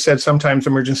 You just said sometimes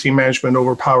emergency management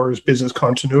overpowers business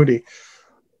continuity.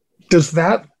 Is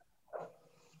that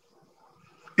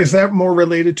more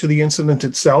related to the incident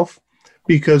itself?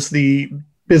 because the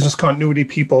business continuity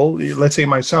people, let's say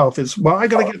myself, is, well, I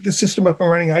got to get the system up and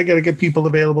running. I got to get people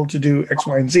available to do X,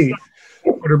 Y, and Z.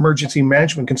 But emergency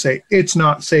management can say, it's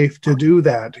not safe to do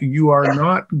that. You are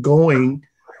not going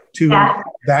to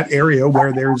that area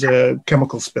where there's a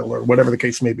chemical spill or whatever the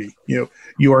case may be.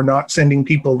 You are not sending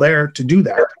people there to do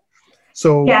that.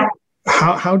 So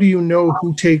how do you know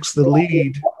who takes the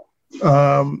lead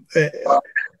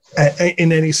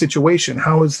in any situation?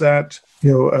 How is that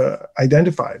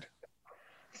identified?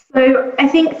 So I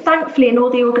think thankfully in all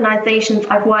the organisations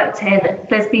I've worked in,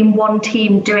 there's been one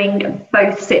team doing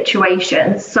both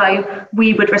situations. So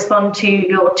we would respond to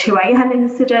your 2 a.m.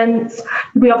 incidents.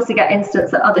 We obviously get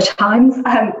incidents at other times,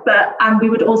 and we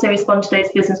would also respond to those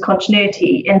business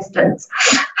continuity incidents.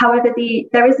 However,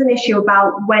 there is an issue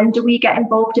about when do we get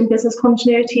involved in business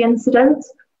continuity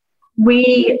incidents.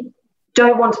 We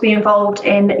don't want to be involved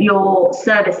in your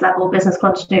service level business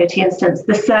continuity instance.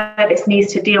 The service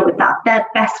needs to deal with that. They're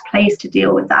best placed to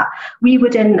deal with that. We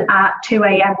wouldn't at 2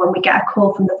 a.m. when we get a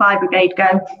call from the fire brigade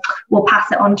go, we'll pass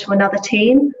it on to another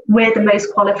team. We're the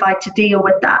most qualified to deal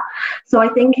with that. So I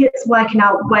think it's working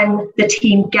out when the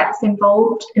team gets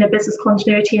involved in a business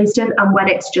continuity incident and when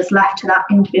it's just left to that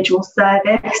individual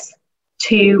service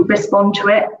to respond to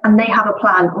it. And they have a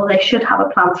plan, or they should have a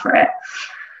plan for it.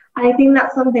 And I think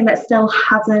that's something that still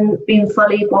hasn't been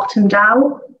fully bottomed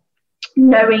out,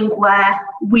 knowing where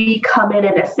we come in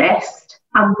and assist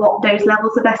and what those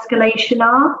levels of escalation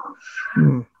are.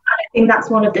 And I think that's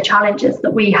one of the challenges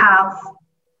that we have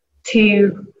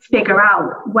to figure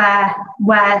out where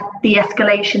the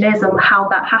escalation is and how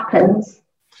that happens.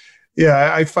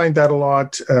 Yeah, I find that a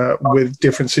lot with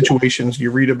different situations.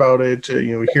 You read about it,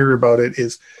 hear about it,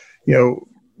 is,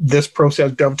 this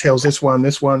process dovetails this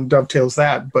one dovetails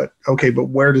that, but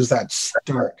where does that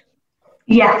start?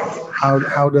 Yes.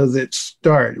 How does it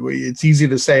start? It's easy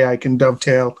to say I can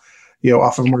dovetail,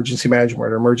 off of emergency management,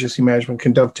 or emergency management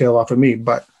can dovetail off of me,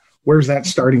 but where's that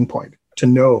starting point to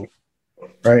know,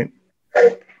 right?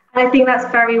 I think that's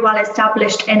very well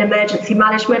established in emergency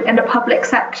management in the public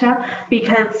sector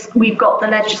because we've got the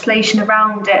legislation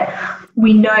around it.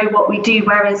 We know what we do,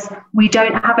 whereas we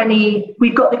don't have any.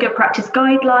 We've got the good practice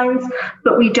guidelines,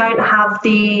 but we don't have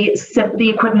the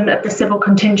equivalent of the Civil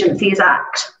Contingencies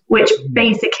Act, which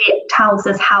basically tells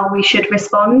us how we should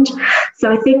respond.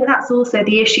 So I think that's also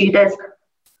the issue.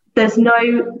 There's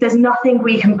nothing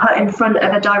we can put in front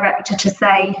of a director to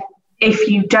say, if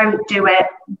you don't do it,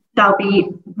 there'll be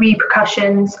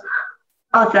repercussions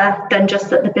other than just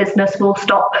that the business will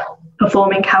stop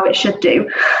performing how it should do.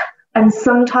 And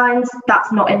sometimes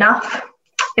that's not enough,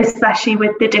 especially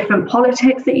with the different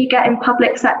politics that you get in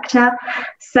public sector.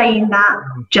 Saying that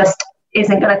just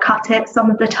isn't going to cut it some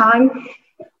of the time.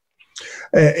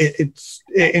 It's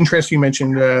interesting you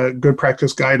mentioned good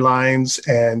practice guidelines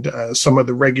and some of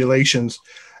the regulations.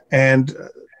 And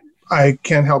I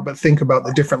can't help but think about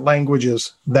the different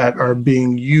languages that are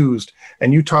being used.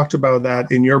 And you talked about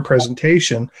that in your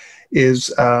presentation,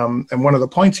 and one of the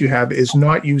points you have is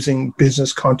not using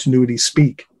business continuity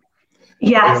speak.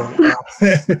 Yes.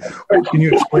 Can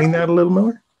you explain that a little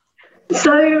more?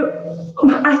 So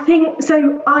I think,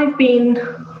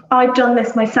 I've done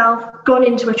this myself, gone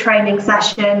into a training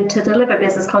session to deliver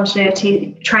business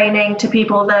continuity training to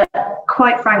people that,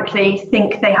 quite frankly,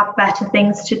 think they have better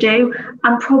things to do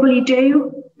and probably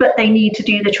do, but they need to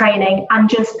do the training, and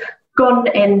just gone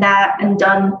in there and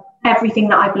done everything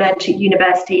that I've learned at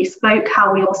university, spoke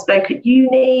how we all spoke at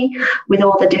uni, with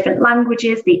all the different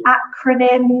languages, the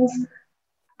acronyms,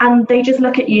 and they just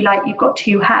look at you like you've got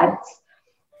two heads.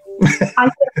 I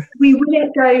think we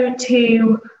wouldn't go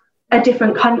to a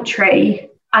different country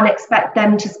and expect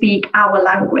them to speak our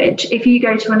language. If you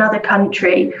go to another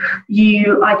country,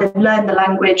 you either learn the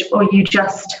language or you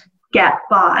just get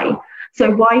by.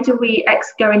 So why do we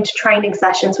go into training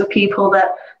sessions with people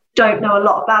that don't know a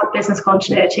lot about business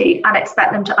continuity and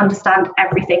expect them to understand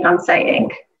everything I'm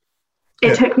saying?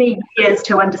 It took me years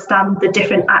to understand the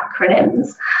different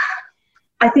acronyms.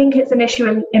 I think it's an issue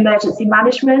in emergency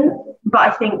management, but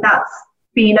I think that's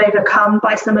being overcome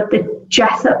by some of the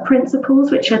JESSUP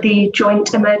principles, which are the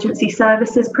Joint Emergency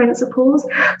Services principles.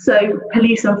 So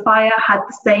police and fire had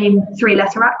the same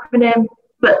 3-letter acronym,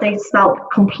 but they spelled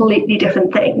completely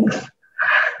different things.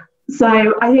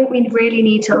 So I think we really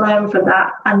need to learn from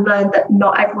that and learn that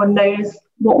not everyone knows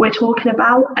what we're talking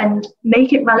about and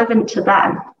make it relevant to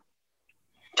them.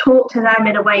 Talk to them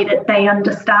in a way that they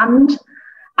understand.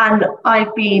 And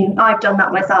I've done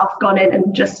that myself, gone in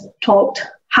and just talked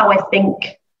how I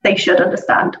think they should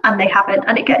understand, and they haven't,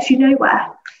 and it gets you nowhere.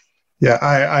 Yeah,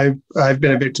 I've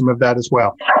been a victim of that as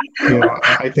well.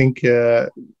 I think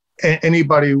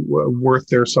Anybody worth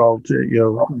their salt,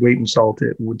 weight in salt,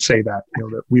 it would say that,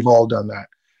 that we've all done that.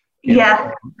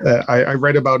 Yeah. I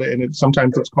read about it, and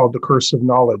sometimes it's called the curse of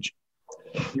knowledge.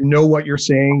 You know what you're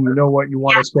saying, you know what you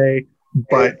want to say,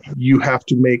 but you have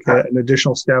to make an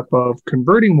additional step of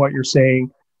converting what you're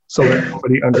saying so that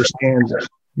everybody understands it.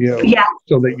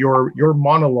 So that your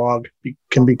monologue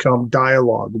can become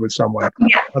dialogue with someone.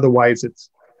 Yeah. Otherwise, it's,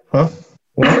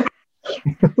 What?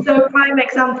 So, prime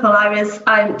example, I was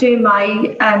doing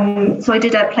my, so I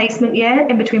did a placement year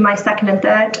in between my second and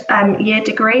third year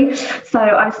degree. So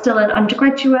I was still an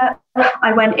undergraduate.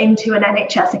 I went into an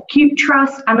NHS acute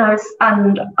trust, and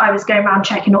I was going around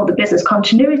checking all the business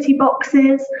continuity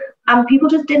boxes, and people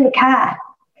just didn't care.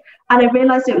 And I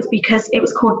realised it was because it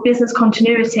was called business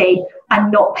continuity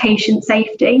and not patient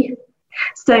safety.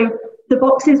 So the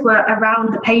boxes were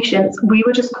around the patients. We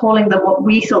were just calling them what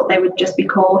we thought they would just be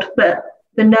called. But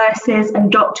the nurses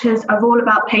and doctors are all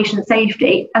about patient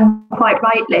safety, and quite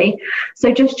rightly.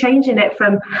 So just changing it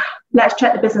from let's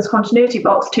check the business continuity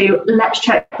box to let's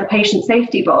check the patient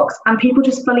safety box. And people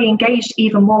just fully engaged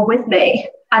even more with me.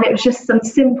 And it was just some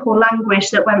simple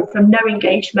language that went from no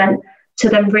engagement to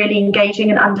them really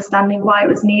engaging and understanding why it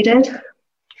was needed.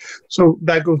 So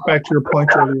that goes back to your point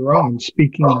earlier on,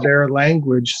 speaking their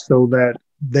language so that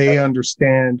they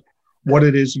understand what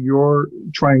it is you're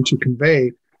trying to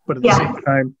convey. But at the same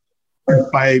time,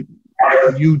 by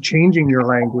you changing your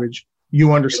language,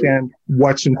 you understand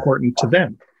what's important to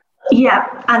them.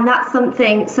 Yeah, and that's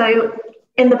something. So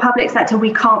in the public sector,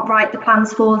 we can't write the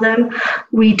plans for them.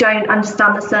 We don't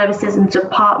understand the services and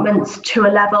departments to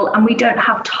a level, and we don't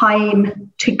have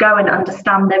time to go and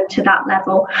understand them to that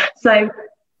level. So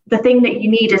the thing that you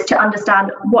need is to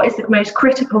understand what is the most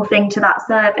critical thing to that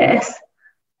service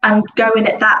and go in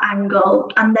at that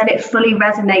angle, and then it fully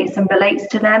resonates and relates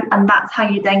to them. And that's how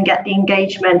you then get the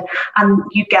engagement and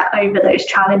you get over those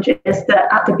challenges that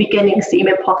at the beginning seem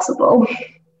impossible.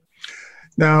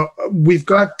 Now, we've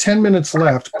got 10 minutes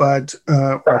left, but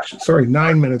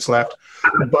 9 minutes left,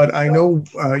 but I know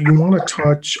you want to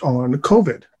touch on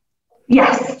COVID.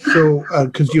 Yes. So,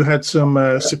 because you had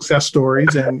some success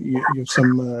stories and you have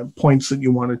some points that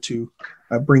you wanted to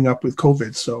bring up with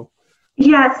COVID. So.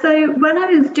 Yeah, so when I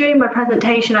was doing my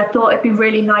presentation, I thought it'd be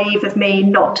really naive of me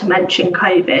not to mention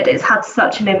COVID. It's had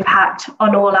such an impact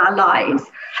on all our lives.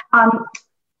 And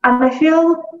I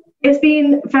feel it's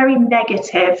been very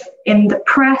negative in the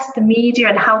press, the media,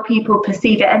 and how people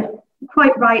perceive it. And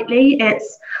quite rightly,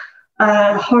 it's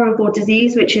a horrible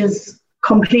disease, which is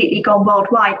completely gone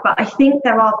worldwide. But I think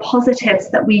there are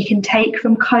positives that we can take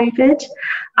from COVID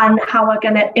and how we're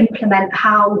going to implement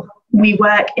how we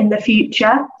work in the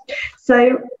future.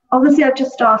 So obviously I've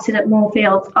just started at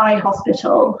Moorfields Eye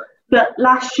Hospital, but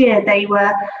last year they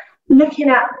were looking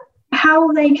at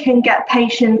how they can get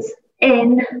patients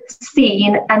in,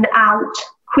 seen and out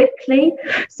quickly.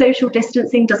 Social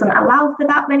distancing doesn't allow for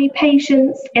that many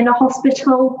patients in a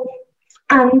hospital.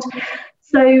 And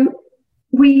so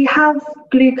we have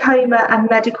glaucoma and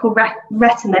medical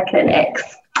retina clinics.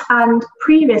 And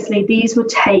previously, these would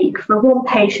take for one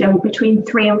patient between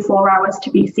 3 and 4 hours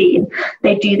to be seen.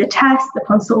 They'd do the test, the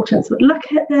consultants would look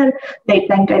at them, they'd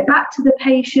then go back to the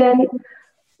patient.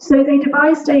 So they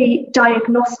devised a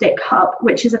diagnostic hub,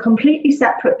 which is a completely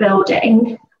separate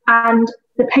building, and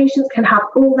the patients can have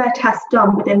all their tests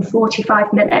done within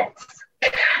 45 minutes.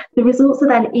 The results are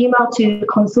then emailed to the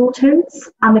consultants,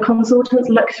 and the consultants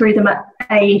look through them at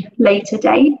a later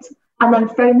date, and then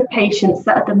phone the patients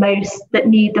that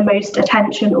need the most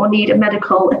attention or need a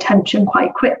medical attention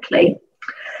quite quickly.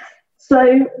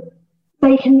 So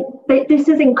this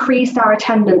has increased our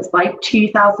attendance by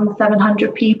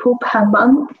 2,700 people per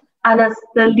month. And as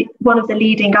one of the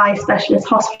leading eye specialist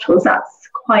hospitals, that's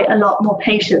quite a lot more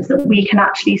patients that we can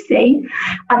actually see.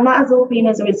 And that has all been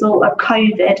as a result of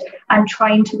COVID and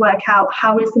trying to work out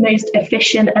how is the most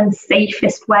efficient and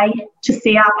safest way to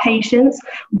see our patients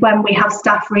when we have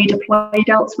staff redeployed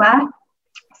elsewhere.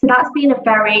 So that's been a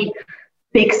very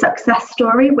big success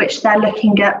story, which they're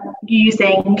looking at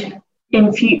using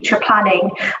in future planning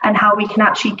and how we can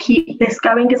actually keep this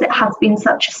going, because it has been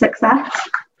such a success.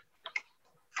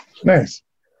 Nice.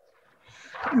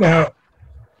 Now,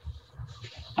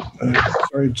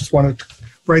 sorry, just wanted to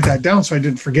write that down so I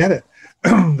didn't forget it.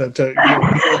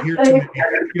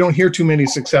 You don't hear too many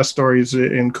success stories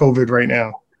in COVID right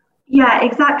now. Yeah,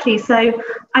 exactly. So,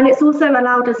 and it's also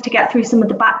allowed us to get through some of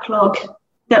the backlog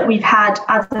that we've had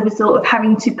as a result of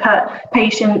having to put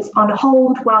patients on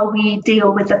hold while we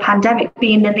deal with the pandemic.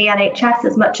 Being in the NHS,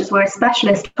 as much as we're a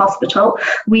specialist hospital,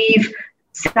 we've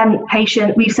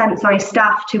sent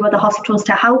staff to other hospitals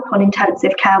to help on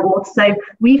intensive care wards. So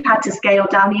we've had to scale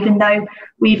down, even though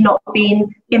we've not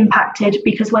been impacted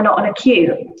because we're not on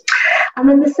acute. And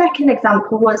then the second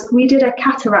example was we did a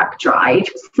cataract drive.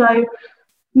 So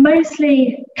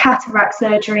mostly cataract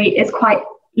surgery is quite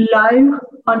low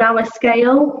on our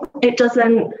scale. It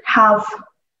doesn't have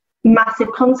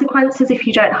massive consequences if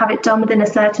you don't have it done within a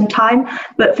certain time,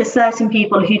 but for certain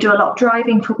people who do a lot of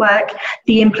driving for work,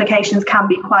 the implications can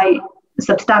be quite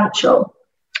substantial.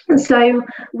 And so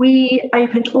we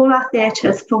opened all our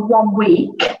theatres for 1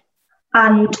 week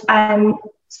and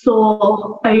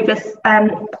saw over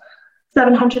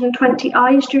 720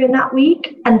 eyes during that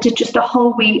week, and did just a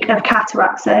whole week of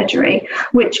cataract surgery,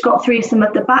 which got through some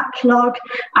of the backlog.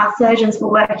 Our surgeons were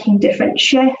working different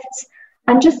shifts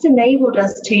and just enabled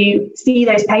us to see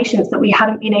those patients that we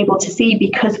hadn't been able to see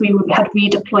because we had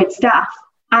redeployed staff.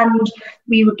 And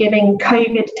we were giving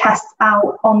COVID tests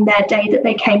out on their day that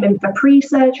they came in for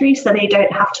pre-surgery, so they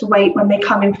don't have to wait when they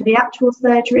come in for the actual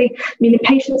surgery. I mean, the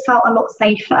patients felt a lot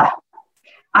safer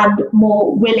and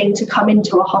more willing to come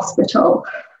into a hospital.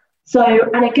 So,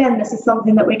 and again, this is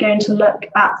something that we're going to look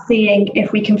at seeing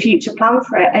if we can future plan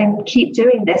for it and keep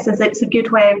doing this, as it's a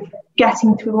good way of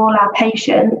getting through all our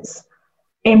patients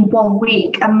in 1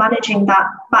 week and managing that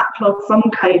backlog from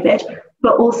COVID.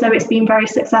 But also it's been very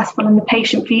successful, and the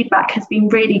patient feedback has been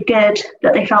really good,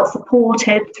 that they felt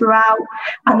supported throughout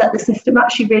and that the system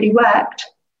actually really worked.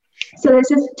 So there's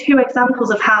just two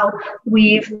examples of how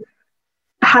we've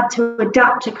had to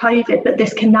adapt to COVID, but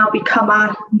this can now become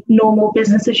our normal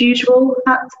business as usual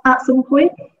at some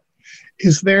point.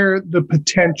 Is there the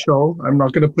potential, I'm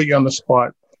not going to put you on the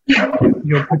spot,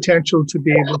 potential to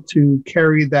be able to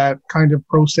carry that kind of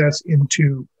process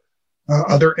into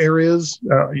other areas?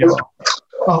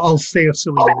 I'll say a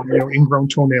silly one, ingrown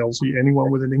toenails. Anyone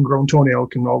with an ingrown toenail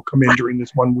can all come in during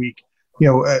this 1 week.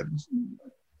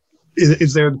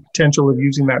 Is there the potential of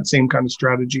using that same kind of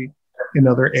strategy in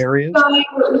other areas?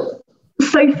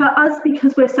 So for us,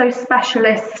 because we're so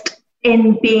specialist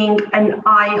in being an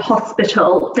eye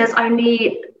hospital, there's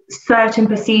only certain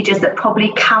procedures that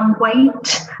probably can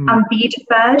wait and be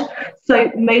deferred.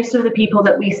 So most of the people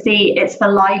that we see, it's for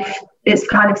life, it's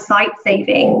kind of sight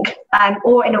saving,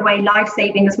 or in a way life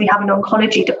saving, as we have an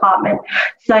oncology department.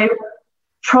 So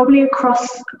probably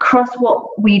across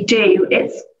what we do,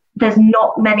 there's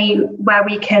not many where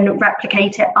we can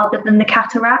replicate it other than the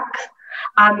cataract.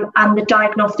 And the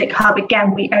diagnostic hub,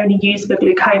 again, we only use for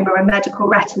glaucoma and medical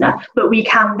retina, but we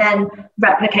can then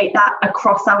replicate that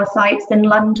across our sites in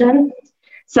London.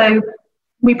 So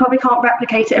we probably can't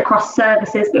replicate it across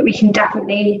services, but we can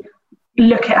definitely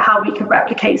look at how we could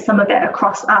replicate some of it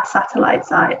across our satellite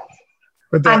sites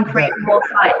and create more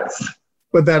sites.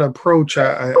 But that approach,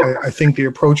 I think the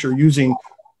approach you're using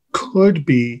could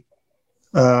be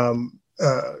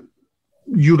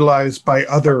utilized by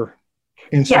other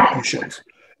institutions.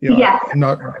 I'm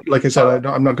not, like I said,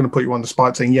 I'm not going to put you on the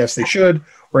spot saying yes they should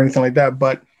or anything like that,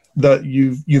 but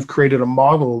you've created a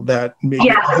model that maybe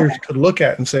others could look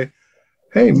at and say,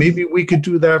 hey, maybe we could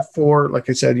do that for, like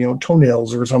I said,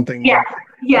 toenails or something.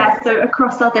 So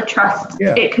across other trusts,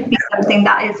 it could be something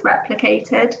that is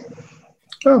replicated.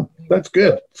 Oh, that's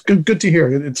good. It's good to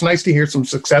hear. It's nice to hear some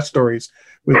success stories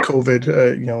with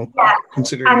COVID,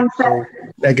 considering it's so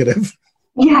negative.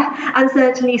 Yeah, and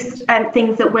certainly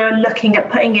things that we're looking at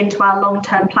putting into our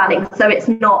long-term planning. So it's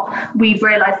not, we've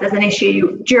realised there's an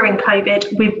issue during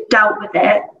COVID, we've dealt with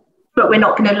it, but we're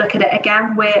not going to look at it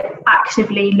again. We're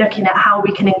actively looking at how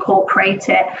we can incorporate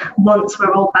it once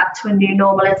we're all back to a new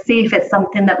normal and see if it's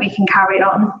something that we can carry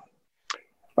on.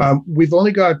 We've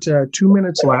only got 2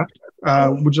 minutes left.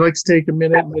 Would you like to take a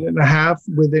minute and a half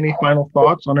with any final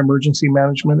thoughts on emergency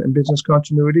management and business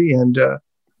continuity and,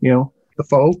 the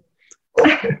foe?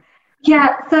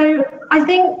 So I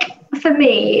think for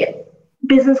me,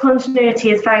 business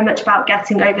continuity is very much about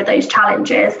getting over those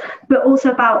challenges, but also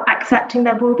about accepting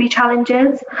there will be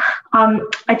challenges.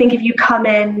 I think if you come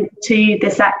in to the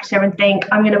sector and think,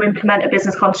 I'm going to implement a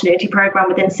business continuity program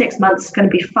within 6 months, it's going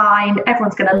to be fine,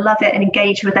 everyone's going to love it and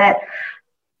engage with it,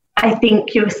 I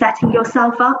think you're setting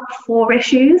yourself up for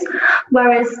issues.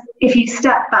 Whereas if you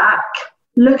step back,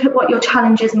 look at what your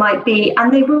challenges might be,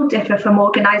 and they will differ from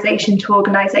organisation to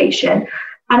organisation,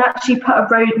 and actually put a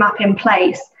roadmap in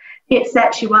place, it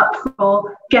sets you up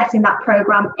for getting that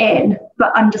programme in,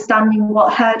 but understanding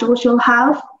what hurdles you'll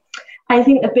have. I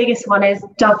think the biggest one is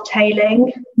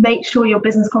dovetailing. Make sure your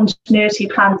business continuity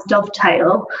plans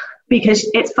dovetail, because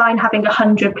it's fine having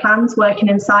 100 plans working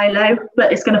in silo,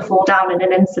 but it's going to fall down in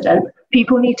an incident.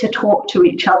 People need to talk to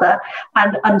each other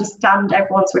and understand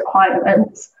everyone's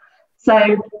requirements.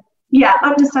 So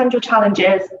understand your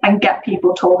challenges and get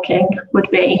people talking would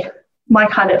be my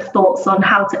kind of thoughts on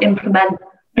how to implement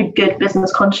a good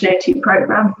business continuity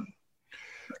program.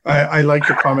 I like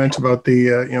your comment about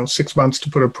the 6 months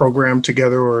to put a program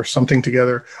together or something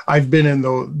together. I've been in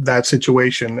that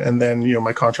situation, and then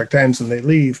my contract ends and they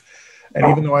leave, and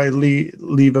even though I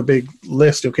leave a big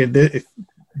list, okay,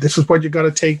 this is what you got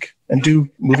to take and do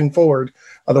moving forward,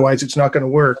 otherwise it's not going to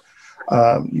work.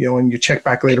 And you check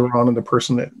back later on, and the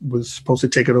person that was supposed to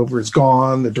take it over is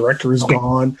gone. The director is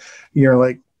gone. You're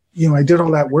like, I did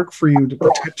all that work for you to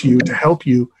protect you, to help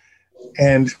you,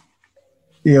 and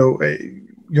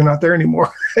you're not there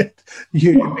anymore. It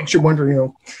makes you wonder,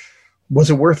 was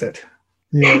it worth it?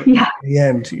 In the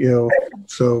end,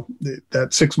 so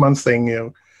that 6 months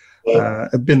thing,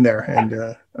 I've been there,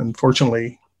 and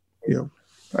unfortunately,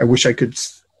 I wish I could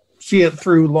see it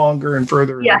through longer and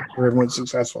further where everyone's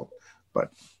successful,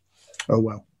 but oh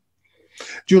well.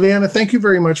 Juliana, thank you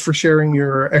very much for sharing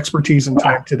your expertise and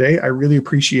time today. I really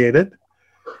appreciate it.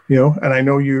 And I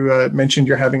know you mentioned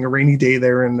you're having a rainy day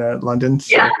there in London.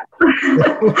 So,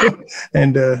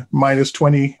 and minus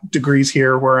 20 degrees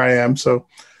here where I am. So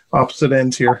opposite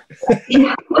ends here.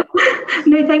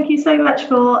 No, thank you so much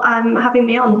for having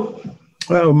me on.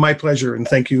 Well, my pleasure. And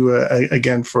thank you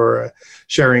again for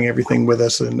sharing everything with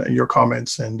us and your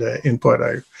comments and input.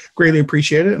 I greatly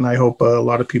appreciate it. And I hope a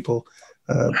lot of people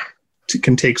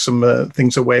can take some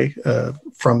things away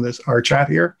from our chat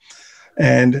here.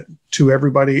 And to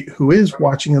everybody who is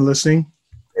watching and listening,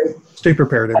 stay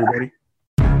prepared, everybody.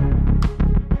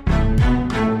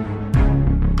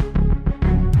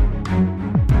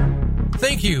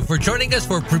 Thank you for joining us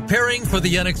for Preparing for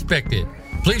the Unexpected.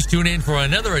 Please tune in for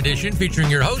another edition featuring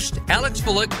your host, Alex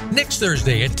Fullick, next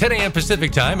Thursday at 10 a.m.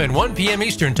 Pacific Time and 1 p.m.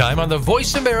 Eastern Time on the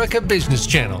Voice America Business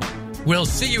Channel. We'll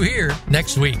see you here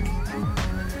next week.